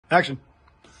Action.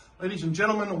 Ladies and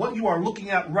gentlemen, what you are looking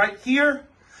at right here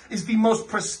is the most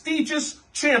prestigious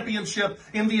championship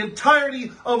in the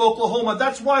entirety of Oklahoma.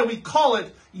 That's why we call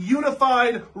it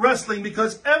Unified Wrestling,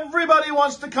 because everybody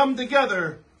wants to come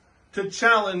together to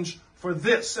challenge for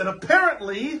this. And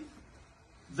apparently,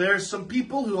 there's some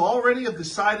people who already have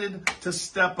decided to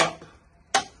step up.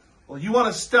 Well, you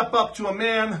want to step up to a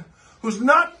man who's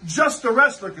not just a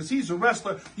wrestler, because he's a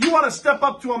wrestler. You want to step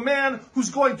up to a man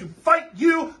who's going to fight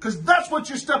you, because that's what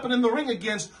you're stepping in the ring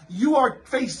against. You are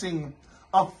facing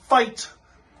a fight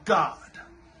god.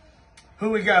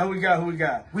 Who we got?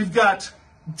 We've got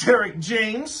Derek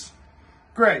James.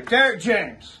 Great. Derek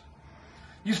James.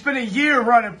 You spent a year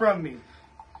running from me.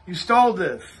 You stole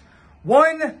this.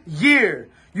 1 year.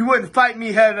 You wouldn't fight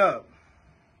me head up.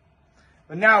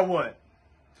 But now what?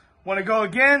 Want to go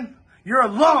again? You're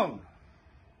alone.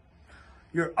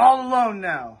 You're all alone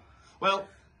now. Well,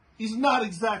 he's not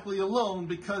exactly alone,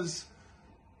 because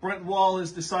Brent Wall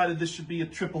has decided this should be a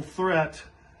triple threat.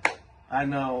 I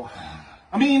know.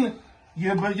 I mean,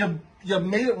 you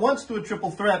made it once to a triple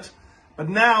threat, but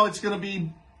now it's going to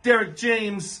be Derek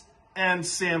James and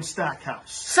Sam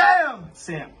Stackhouse. Sam!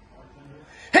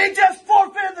 He just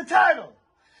forfeited the title.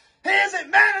 He isn't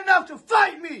man enough to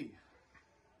fight me.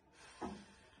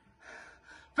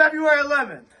 February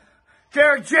 11th,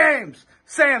 Derek James,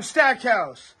 Sam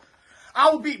Stackhouse. I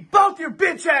will beat both your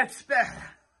bitch ass.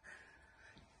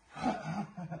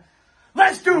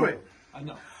 Let's do it. I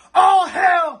know. All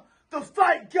hail the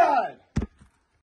fight god.